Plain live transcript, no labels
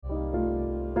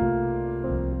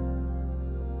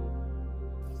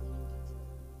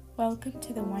Welcome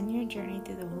to the one-year journey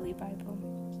through the Holy Bible.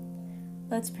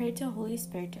 Let's pray to Holy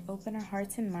Spirit to open our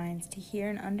hearts and minds to hear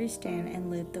and understand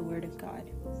and live the Word of God.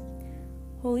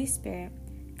 Holy Spirit,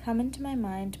 come into my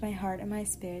mind, my heart, and my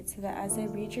spirit so that as I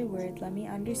read your Word, let me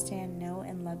understand, know,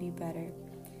 and love you better.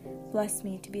 Bless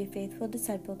me to be a faithful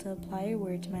disciple to apply your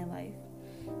Word to my life.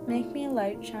 Make me a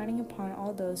light shining upon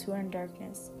all those who are in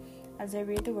darkness. As I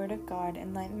read the Word of God,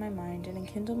 enlighten my mind and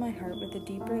enkindle my heart with a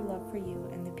deeper love for you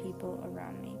and the people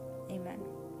around me. Amen.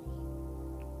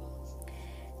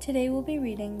 Today we'll be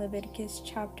reading Leviticus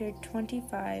chapter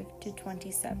 25 to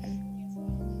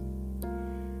 27.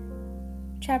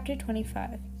 Chapter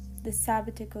 25, the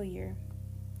Sabbatical Year.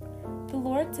 The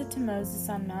Lord said to Moses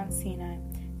on Mount Sinai,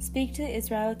 "Speak to the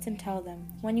Israelites and tell them,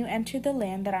 when you enter the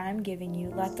land that I am giving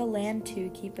you, let the land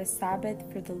too keep a Sabbath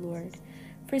for the Lord.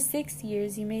 For 6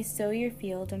 years you may sow your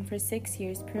field, and for 6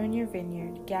 years prune your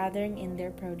vineyard, gathering in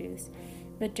their produce.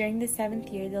 But during the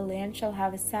 7th year the land shall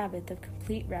have a Sabbath of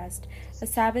complete rest, a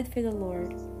Sabbath for the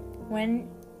Lord,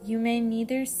 when you may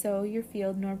neither sow your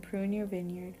field nor prune your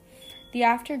vineyard. The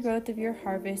aftergrowth of your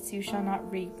harvest you shall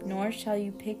not reap, nor shall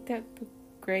you pick the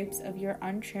grapes of your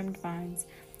untrimmed vines.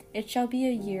 It shall be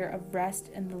a year of rest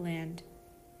in the land.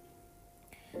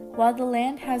 While the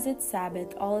land has its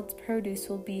Sabbath, all its produce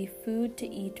will be food to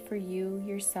eat for you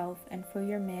yourself and for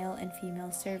your male and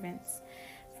female servants,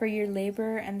 for your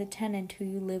laborer and the tenant who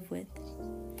you live with,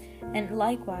 and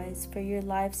likewise for your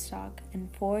livestock and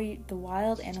for the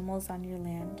wild animals on your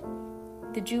land.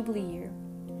 The Jubilee year.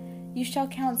 You shall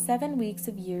count 7 weeks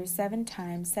of years 7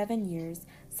 times 7 years,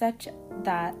 such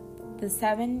that the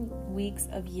 7 weeks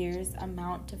of years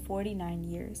amount to 49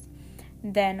 years.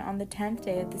 Then on the 10th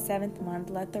day of the 7th month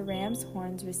let the ram's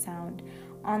horns resound.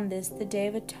 On this, the day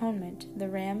of atonement, the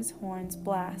ram's horns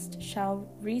blast shall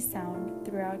resound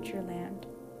throughout your land.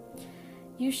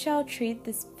 You shall treat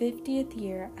this 50th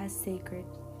year as sacred.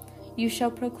 You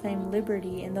shall proclaim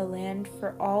liberty in the land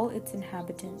for all its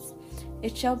inhabitants.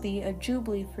 It shall be a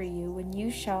jubilee for you when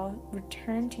you shall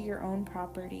return to your own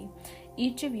property,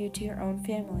 each of you to your own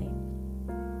family.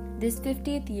 This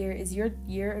 50th year is your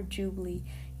year of jubilee.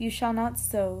 You shall not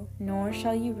sow, nor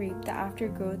shall you reap the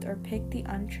aftergrowth or pick the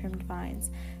untrimmed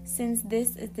vines, since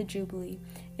this is the jubilee.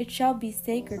 It shall be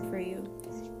sacred for you.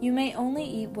 You may only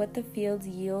eat what the fields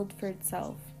yield for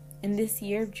itself. In this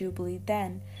year of jubilee,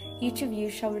 then, each of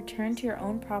you shall return to your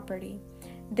own property.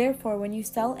 Therefore, when you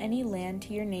sell any land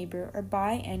to your neighbor or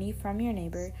buy any from your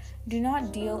neighbor, do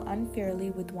not deal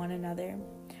unfairly with one another.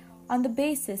 On the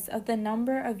basis of the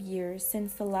number of years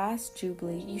since the last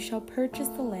Jubilee, you shall purchase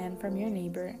the land from your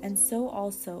neighbor, and so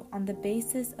also on the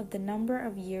basis of the number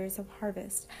of years of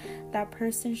harvest, that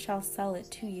person shall sell it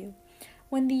to you.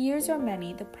 When the years are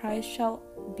many, the price shall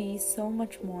be so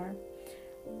much more.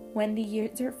 When the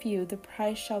years are few, the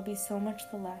price shall be so much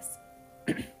the less.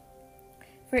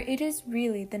 For it is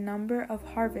really the number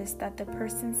of harvest that the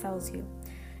person sells you.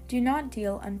 Do not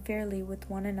deal unfairly with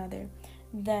one another.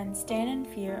 Then stand in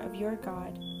fear of your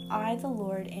God. I, the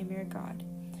Lord, am your God.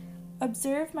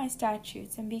 Observe my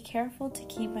statutes and be careful to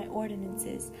keep my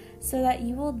ordinances, so that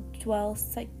you will dwell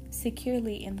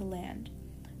securely in the land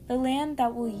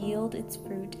that will yield its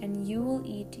fruit, and you will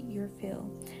eat your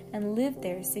fill, and live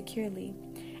there securely.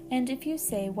 And if you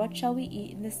say, what shall we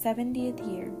eat in the 70th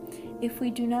year, if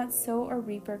we do not sow or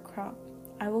reap our crop?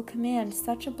 I will command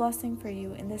such a blessing for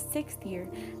you in the 6th year,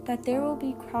 that there will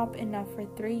be crop enough for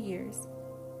 3 years.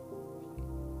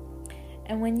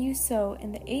 And when you sow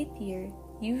in the 8th year,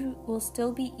 you will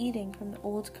still be eating from the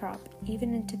old crop,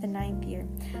 even into the 9th year.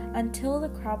 Until the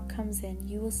crop comes in,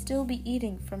 you will still be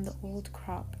eating from the old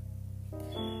crop.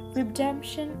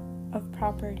 Redemption of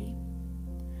property.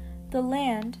 The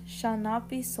land shall not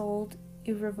be sold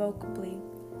irrevocably,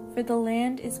 for the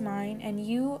land is mine, and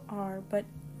you are but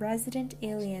resident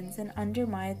aliens and under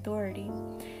my authority.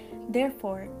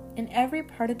 Therefore, in every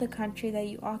part of the country that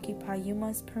you occupy, you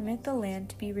must permit the land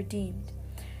to be redeemed.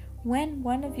 When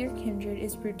one of your kindred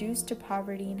is reduced to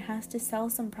poverty and has to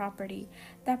sell some property,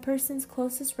 that person's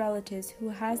closest relatives who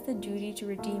has the duty to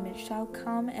redeem it shall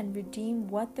come and redeem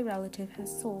what the relative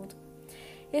has sold.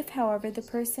 If, however, the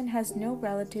person has no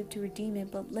relative to redeem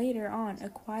it, but later on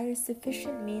acquires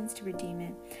sufficient means to redeem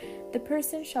it, the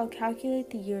person shall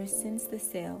calculate the years since the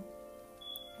sale,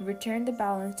 return the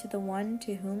balance to the one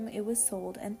to whom it was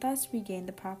sold, and thus regain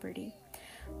the property.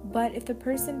 But if the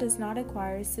person does not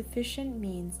acquire sufficient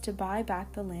means to buy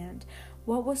back the land,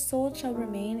 what was sold shall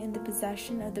remain in the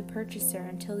possession of the purchaser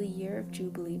until the year of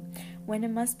Jubilee, when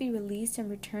it must be released and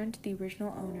returned to the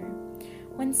original owner.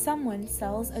 When someone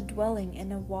sells a dwelling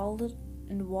in a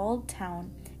walled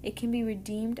town, It can be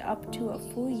redeemed up to a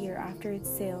full year after its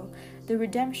sale. The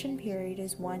redemption period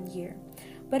is 1 year.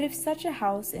 But if such a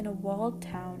house in a walled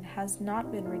town has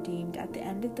not been redeemed at the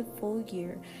end of the full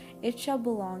year, it shall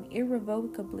belong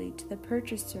irrevocably to the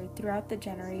purchaser throughout the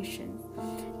generations.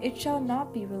 It shall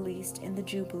not be released in the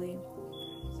Jubilee.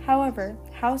 However,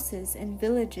 houses in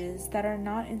villages that are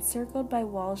not encircled by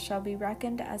walls shall be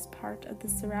reckoned as part of the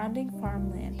surrounding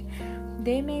farmland.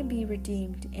 They may be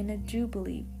redeemed in a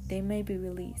Jubilee. They may be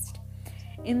released.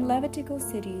 In Levitical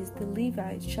cities, the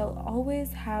Levites shall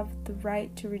always have the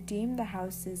right to redeem the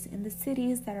houses in the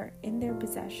cities that are in their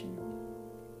possession.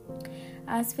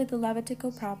 As for the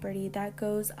Levitical property that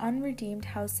goes unredeemed,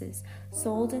 houses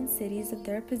sold in cities of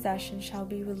their possession shall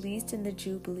be released in the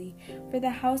Jubilee, for the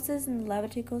houses in the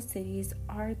Levitical cities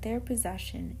are their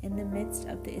possession in the midst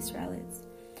of the Israelites.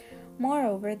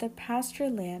 Moreover, the pasture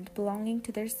land belonging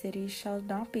to their cities shall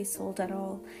not be sold at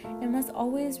all, and must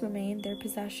always remain their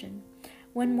possession.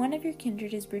 When one of your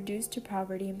kindred is reduced to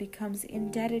poverty and becomes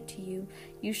indebted to you,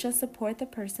 you shall support the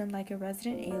person like a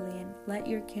resident alien. Let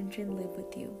your kindred live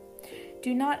with you.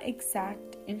 Do not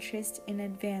exact interest in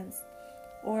advance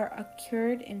or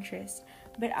accrued interest,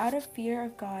 but out of fear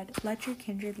of God, let your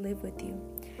kindred live with you.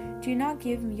 Do not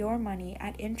give your money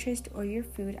at interest or your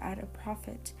food at a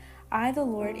profit. I, the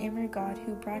Lord, am your God,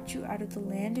 who brought you out of the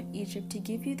land of Egypt to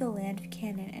give you the land of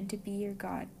Canaan and to be your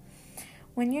God.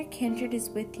 When your kindred is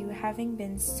with you, having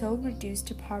been so reduced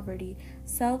to poverty,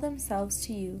 sell themselves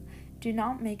to you. Do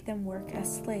not make them work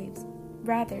as slaves.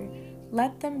 Rather,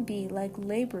 let them be like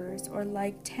laborers or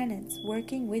like tenants,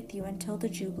 working with you until the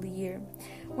Jubilee year,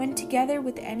 when together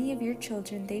with any of your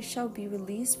children they shall be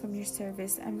released from your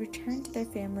service and return to their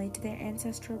family, to their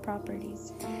ancestral property.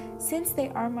 Since they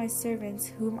are my servants,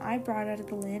 whom I brought out of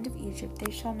the land of Egypt,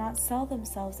 they shall not sell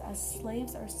themselves as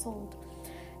slaves are sold.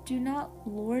 Do not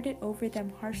lord it over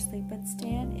them harshly, but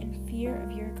stand in fear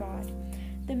of your God.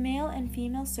 The male and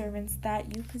female servants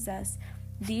that you possess,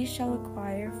 these shall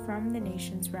acquire from the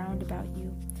nations round about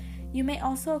you. You may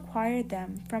also acquire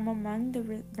them from among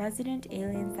the resident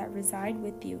aliens that reside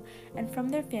with you, and from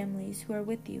their families who are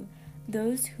with you,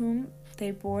 those whom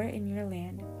they bore in your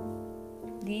land.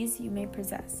 These you may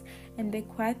possess, and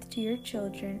bequeath to your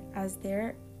children as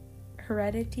their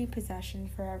hereditary possession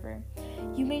forever.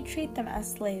 You may treat them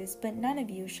as slaves, but none of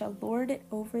you shall lord it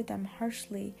over them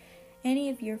harshly, any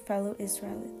of your fellow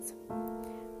Israelites.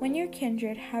 When your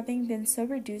kindred, having been so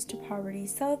reduced to poverty,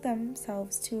 sell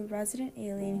themselves to a resident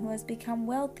alien who has become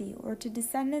wealthy, or to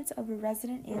descendants of a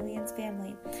resident alien's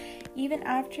family, even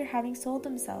after having sold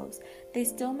themselves, they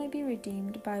still may be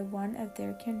redeemed by one of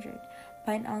their kindred,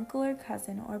 by an uncle or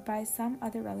cousin, or by some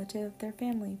other relative of their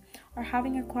family, or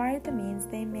having acquired the means,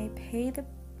 they may pay the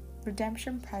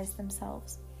redemption price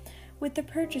themselves. With the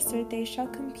purchaser they shall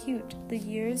compute the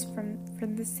years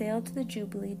from the sale to the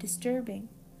Jubilee, distributing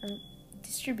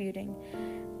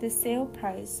the sale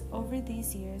price over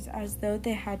these years as though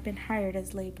they had been hired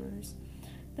as laborers.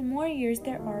 The more years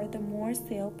there are, the more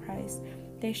sale price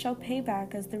they shall pay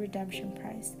back as the redemption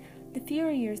price. The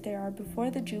fewer years there are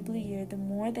before the Jubilee year, the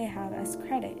more they have as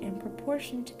credit. In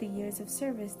proportion to the years of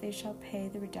service they shall pay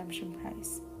the redemption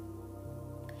price.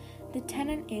 The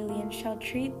tenant alien shall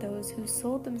treat those who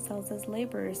sold themselves as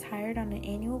laborers hired on an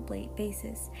annual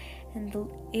basis, and the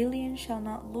alien shall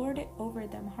not lord it over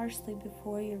them harshly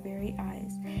before your very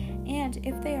eyes. And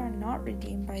if they are not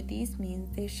redeemed by these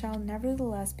means, they shall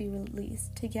nevertheless be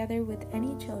released, together with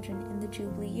any children in the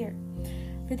Jubilee year.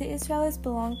 For the Israelites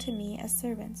belong to me as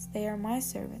servants. They are my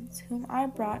servants, whom I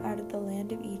brought out of the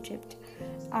land of Egypt.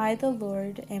 I, the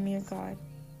Lord, am your God.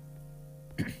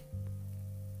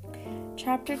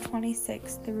 Chapter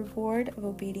 26. The Reward of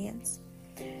Obedience.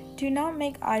 Do not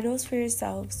make idols for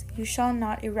yourselves. You shall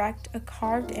not erect a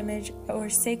carved image or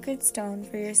sacred stone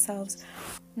for yourselves,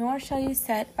 nor shall you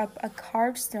set up a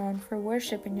carved stone for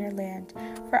worship in your land.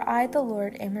 For I, the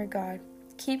Lord, am your God.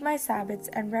 Keep my Sabbaths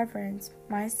and reverence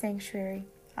my sanctuary.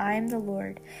 I am the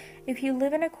Lord. If you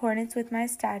live in accordance with my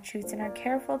statutes and are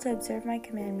careful to observe my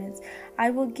commandments, I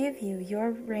will give you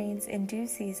your rains in due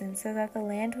season, so that the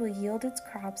land will yield its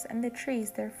crops and the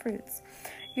trees their fruits.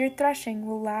 Your threshing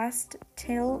will last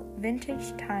till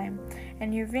vintage time,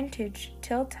 and your vintage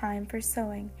till time for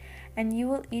sowing, and you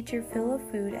will eat your fill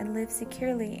of food and live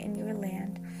securely in your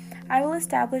land. I will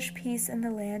establish peace in the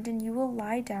land, and you will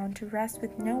lie down to rest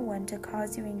with no one to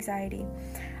cause you anxiety.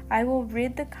 I will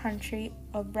rid the country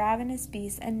of ravenous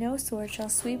beasts, and no sword shall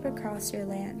sweep across your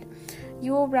land.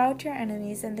 You will rout your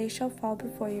enemies, and they shall fall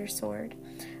before your sword.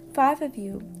 5 of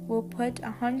you will put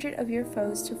 100 of your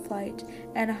foes to flight,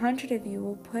 and 100 of you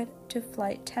will put to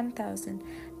flight 10,000,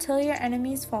 till your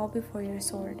enemies fall before your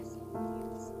sword.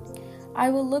 I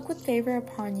will look with favor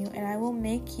upon you, and I will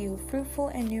make you fruitful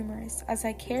and numerous, as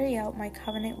I carry out my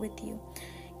covenant with you.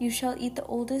 You shall eat the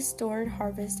oldest stored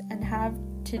harvest, and have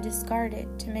to discard it,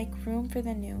 to make room for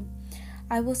the new.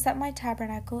 I will set my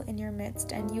tabernacle in your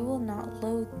midst, and will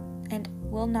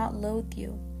not loathe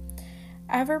you.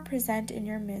 Ever present in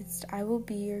your midst, I will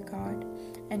be your God,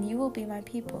 and you will be my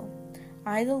people.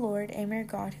 I, the Lord, am your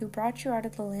God, who brought you out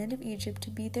of the land of Egypt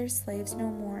to be their slaves no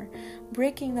more,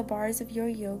 breaking the bars of your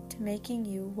yoke, to making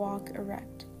you walk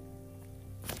erect.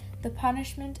 The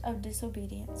punishment of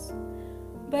disobedience.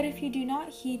 But if you do not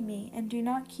heed me, and do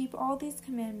not keep all these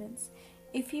commandments,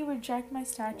 if you reject my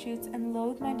statutes and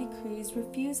loathe my decrees,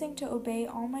 refusing to obey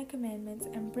all my commandments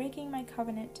and breaking my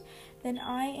covenant, then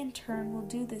I in turn will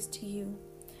do this to you.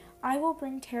 I will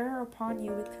bring terror upon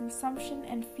you with consumption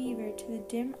and fever to the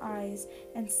dim eyes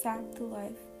and sap the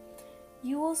life.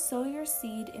 You will sow your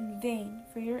seed in vain,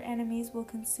 for your enemies will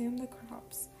consume the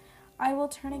crops. I will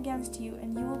turn against you,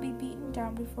 and you will be beaten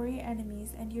down before your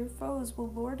enemies, and your foes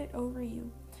will lord it over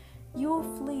you. You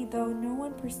will flee, though no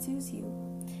one pursues you.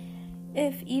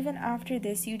 If, even after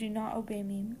this, you do not obey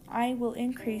me, I will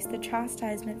increase the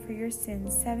chastisement for your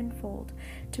sins sevenfold.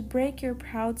 To break your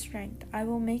proud strength, I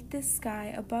will make this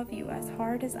sky above you as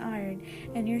hard as iron,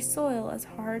 and your soil as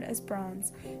hard as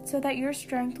bronze, so that your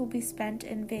strength will be spent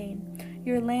in vain.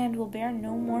 Your land will bear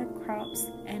no more crops,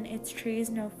 and its trees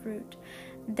no fruit.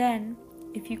 Then,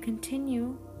 if you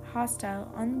continue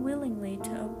hostile, unwillingly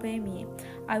to obey me,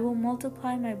 I will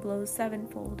multiply my blows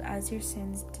sevenfold, as your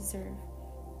sins deserve.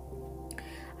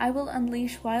 I will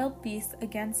unleash wild beasts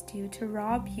against you to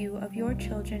rob you of your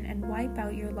children and wipe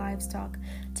out your livestock,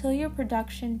 till your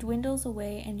production dwindles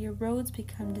away and your roads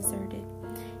become deserted.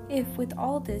 If, with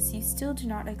all this, you still do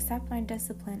not accept my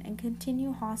discipline and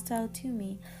continue hostile to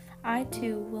me, I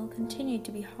too will continue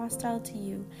to be hostile to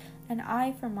you, and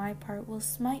I, for my part, will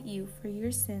smite you for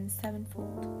your sins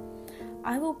sevenfold.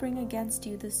 I will bring against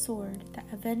you the sword, the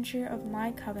avenger of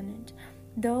my covenant.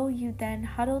 Though you then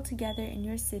huddle together in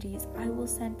your cities, I will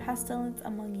send pestilence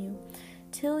among you,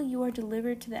 till you are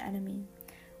delivered to the enemy.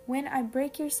 When I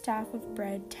break your staff of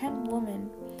bread, 10 women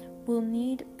will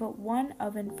need but one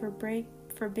oven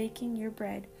for baking your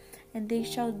bread, and they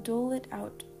shall dole it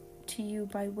out to you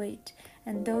by weight,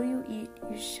 and though you eat,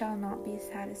 you shall not be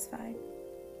satisfied.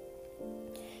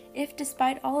 If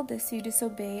despite all this you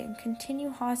disobey and continue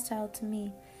hostile to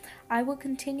me, I will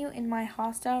continue in my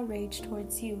hostile rage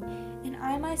towards you, and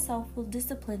I myself will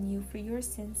discipline you for your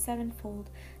sins sevenfold,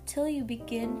 till you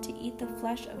begin to eat the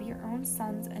flesh of your own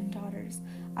sons and daughters.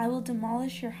 I will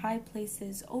demolish your high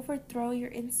places, overthrow your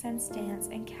incense stands,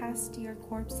 and cast your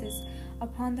corpses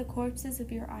upon the corpses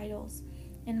of your idols.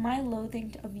 In my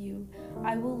loathing of you,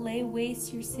 I will lay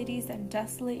waste your cities and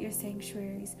desolate your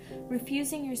sanctuaries,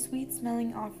 refusing your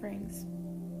sweet-smelling offerings.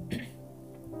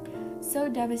 So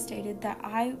devastated that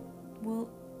I will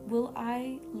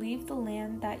I leave the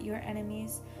land, that your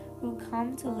enemies who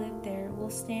come to live there will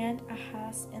stand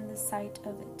aghast in the sight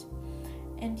of it.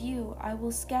 And you I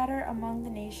will scatter among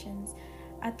the nations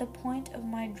at the point of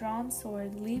my drawn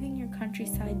sword, leaving your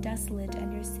countryside desolate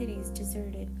and your cities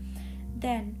deserted.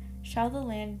 Then shall the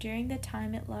land, during the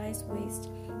time it lies waste,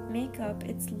 make up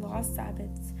its lost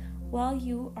Sabbaths, while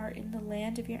you are in the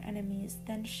land of your enemies.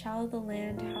 Then shall the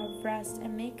land have rest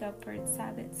and make up for its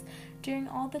Sabbaths, during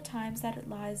all the times that it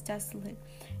lies desolate,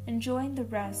 enjoying the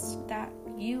rest that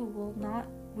you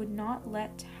would not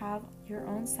let have your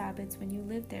own Sabbaths when you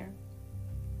live there.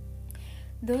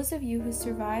 Those of you who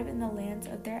survive in the lands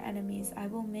of their enemies I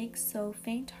will make so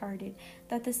faint-hearted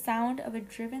that the sound of a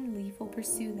driven leaf will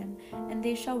pursue them, and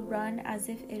they shall run as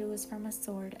if it was from a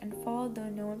sword, and fall though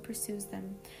no one pursues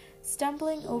them,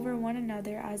 stumbling over one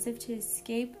another as if to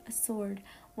escape a sword,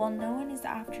 while no one is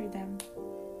after them.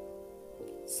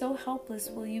 So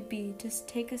helpless will you be to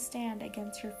take a stand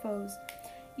against your foes.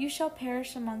 You shall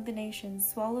perish among the nations,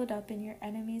 swallowed up in your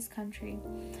enemy's country.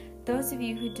 Those of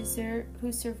you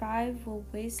who survive will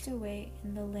waste away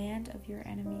in the land of your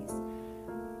enemies,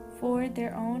 for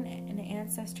their own and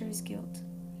ancestors' guilt.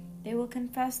 They will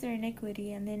confess their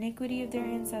iniquity and the iniquity of their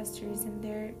ancestors in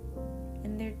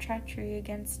their treachery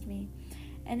against me,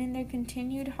 and in their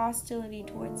continued hostility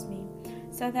towards me,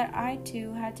 so that I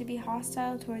too had to be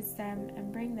hostile towards them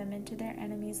and bring them into their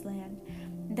enemy's land.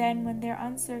 Then, when their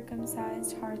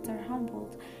uncircumcised hearts are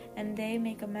humbled, and they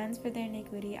make amends for their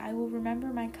iniquity, I will remember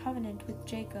my covenant with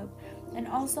Jacob, and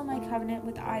also my covenant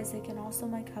with Isaac, and also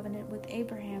my covenant with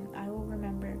Abraham I will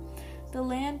remember. The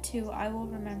land too I will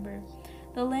remember.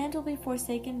 The land will be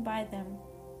forsaken by them,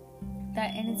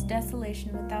 that in its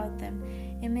desolation without them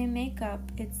it may make up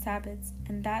its Sabbaths,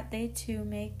 and that they too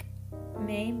make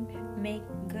may make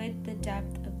good the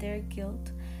depth of their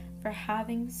guilt for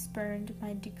having spurned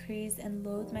my decrees and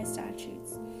loathed my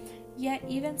statutes. Yet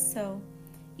even so,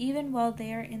 even while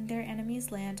they are in their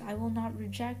enemy's land, I will not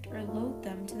reject or loathe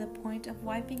them to the point of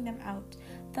wiping them out,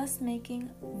 thus making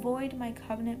void my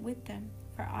covenant with them.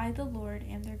 For I, the Lord,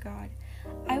 am their God.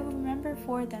 I will remember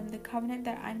for them the covenant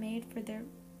that I made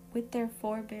with their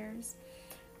forebears,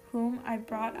 whom I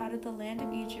brought out of the land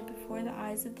of Egypt before the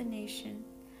eyes of the nation,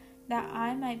 that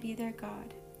I might be their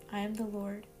God. I am the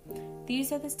Lord.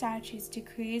 These are the statutes,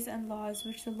 decrees, and laws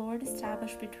which the Lord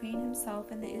established between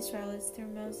himself and the Israelites through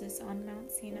Moses on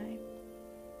Mount Sinai.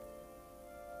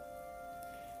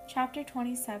 Chapter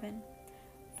 27.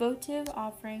 Votive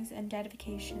Offerings and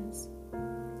Dedications.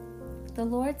 The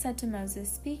Lord said to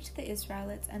Moses, "Speak to the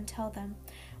Israelites and tell them,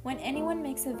 when anyone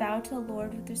makes a vow to the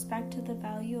Lord with respect to the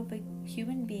value of a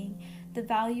human being, the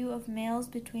value of males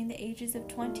between the ages of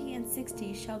 20 and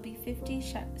 60 shall be 50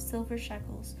 silver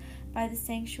shekels by the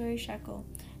sanctuary shekel,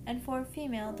 and for a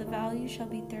female the value shall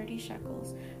be 30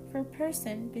 shekels. For a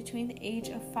person between the age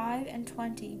of 5 and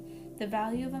 20, the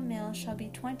value of a male shall be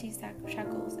 20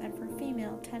 shekels, and for a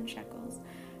female 10 shekels.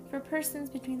 For persons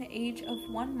between the age of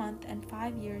 1 month and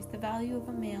 5 years, the value of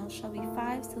a male shall be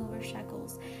 5 silver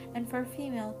shekels, and for a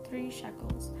female 3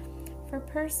 shekels. For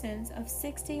persons of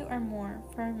 60 or more,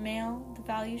 for a male the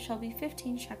value shall be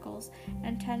 15 shekels,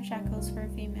 and 10 shekels for a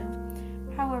female.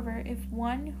 However, if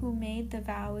one who made the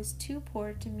vow is too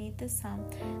poor to meet the sum,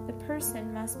 the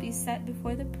person must be set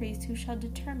before the priest, who shall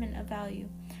determine a value.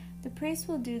 The priest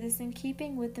will do this in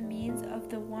keeping with the means of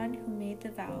the one who made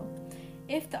the vow.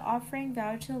 If the offering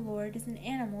vowed to the Lord is an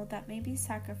animal that may be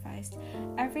sacrificed,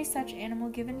 every such animal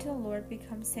given to the Lord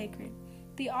becomes sacred.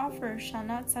 The offerer shall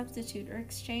not substitute or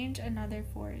exchange another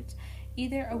for it,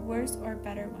 either a worse or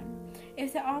better one.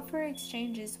 If the offerer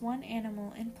exchanges one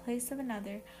animal in place of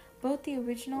another, both the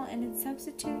original and its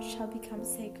substitute shall become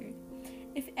sacred.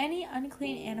 If any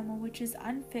unclean animal which is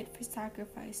unfit for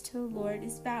sacrifice to the Lord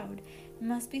is vowed, it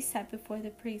must be set before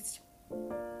the priest,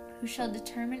 who shall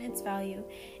determine its value,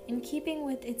 in keeping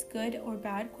with its good or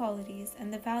bad qualities,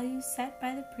 and the value set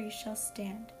by the priest shall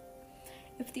stand.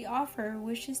 If the offerer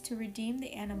wishes to redeem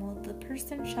the animal, the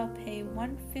person shall pay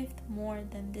 1/5 more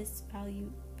than this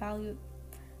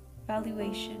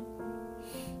valuation.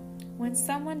 When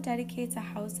someone dedicates a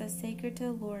house as sacred to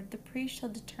the Lord, the priest shall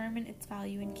determine its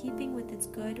value in keeping with its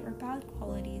good or bad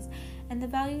qualities, and the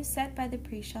value set by the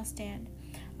priest shall stand.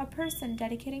 A person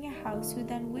dedicating a house who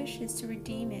then wishes to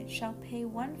redeem it shall pay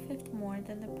 1/5 more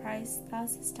than the price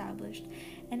thus established,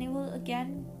 and it will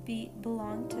again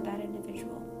belong to that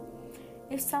individual.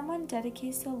 If someone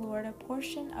dedicates to the Lord a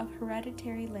portion of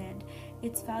hereditary land,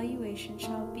 its valuation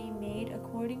shall be made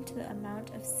according to the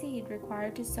amount of seed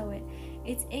required to sow it,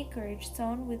 its acreage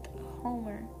sown with a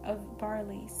homer of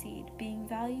barley seed being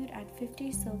valued at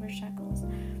 50 silver shekels.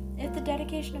 If the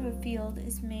dedication of a field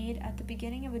is made at the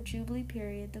beginning of a jubilee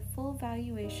period, the full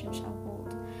valuation shall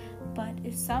hold. But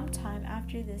if some time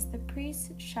after this the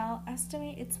priest shall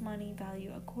estimate its money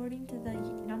value according to the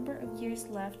number of years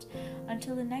left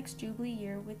until the next jubilee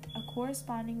year, with a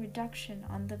corresponding reduction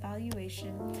on the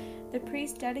valuation, the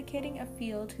priest dedicating a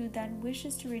field who then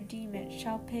wishes to redeem it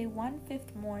shall pay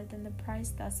 1/5 more than the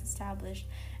price thus established,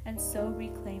 and so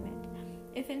reclaim it.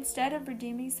 If instead of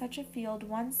redeeming such a field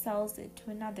one sells it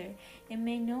to another, it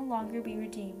may no longer be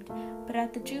redeemed, but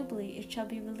at the Jubilee it shall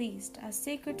be released as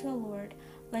sacred to the Lord,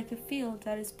 like a field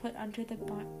that is put under the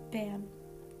ban.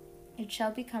 It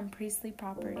shall become priestly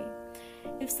property.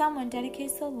 If someone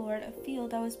dedicates to the Lord a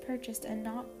field that was purchased and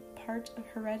not part of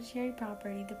hereditary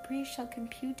property, the priest shall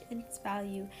compute its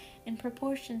value in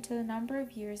proportion to the number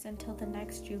of years until the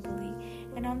next Jubilee,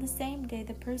 and on the same day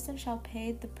the person shall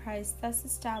pay the price thus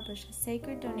established as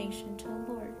sacred donation to the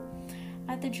Lord.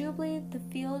 At the Jubilee the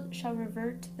field shall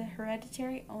revert to the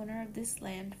hereditary owner of this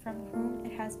land from whom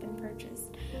it has been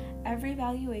purchased. Every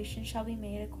valuation shall be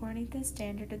made according to the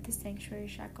standard of the sanctuary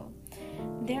shekel.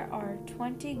 There are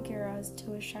 20 gerahs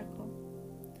to a shekel.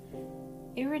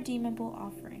 Irredeemable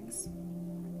offerings.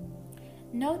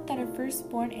 Note that a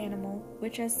firstborn animal,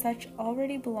 which as such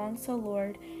already belongs to the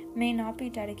Lord, may not be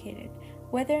dedicated.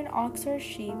 Whether an ox or a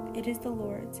sheep, it is the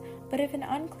Lord's. But if an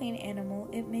unclean animal,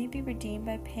 it may be redeemed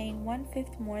by paying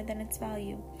 1/5 more than its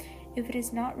value. If it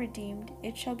is not redeemed,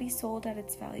 it shall be sold at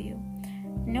its value.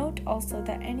 Note also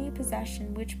that any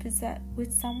possession which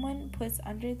someone puts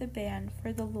under the ban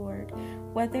for the Lord,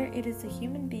 whether it is a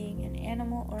human being, an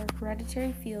animal, or a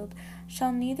hereditary field,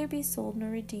 shall neither be sold nor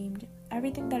redeemed.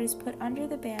 Everything that is put under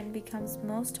the ban becomes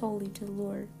most holy to the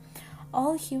Lord.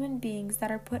 All human beings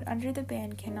that are put under the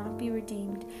ban cannot be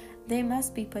redeemed. They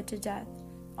must be put to death.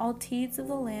 All tithes of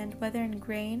the land, whether in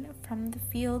grain from the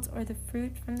fields or the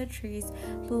fruit from the trees,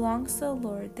 belongs to the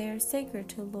Lord. They are sacred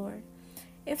to the Lord.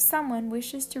 If someone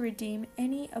wishes to redeem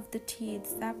any of the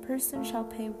tithes, that person shall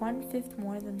pay 1/5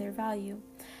 more than their value.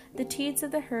 The tithes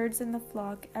of the herds and the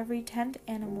flock, every 10th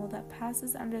animal that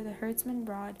passes under the herdsman's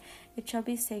rod, it shall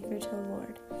be sacred to the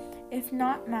Lord. If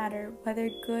not matter whether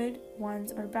good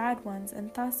ones or bad ones,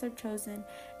 and thus are chosen,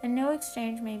 and no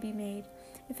exchange may be made.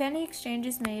 If any exchange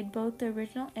is made, both the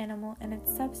original animal and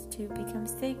its substitute become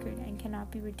sacred and cannot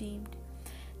be redeemed.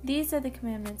 These are the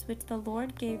commandments which the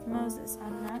Lord gave Moses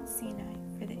on Mount Sinai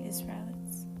for the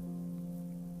Israelites.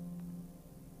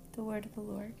 The word of the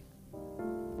Lord.